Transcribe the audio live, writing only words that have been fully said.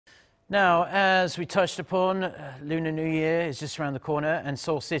Now, as we touched upon, Lunar New Year is just around the corner, and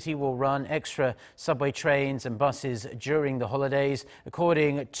Seoul City will run extra subway trains and buses during the holidays,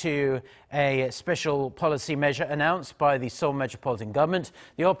 according to a special policy measure announced by the Seoul Metropolitan Government.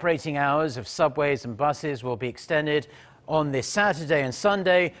 The operating hours of subways and buses will be extended on this Saturday and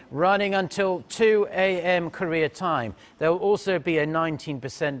Sunday, running until 2 a.m. Korea time. There will also be a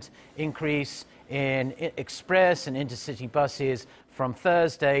 19% increase in express and intercity buses from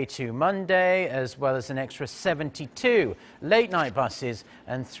Thursday to Monday, as well as an extra 72 late-night buses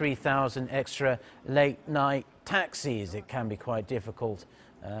and 3,000 extra late-night taxis. It can be quite difficult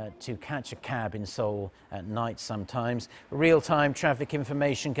to catch a cab in Seoul at night sometimes. Real-time traffic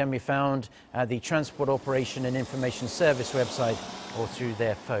information can be found at the Transport Operation and Information Service website or through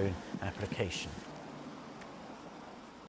their phone application.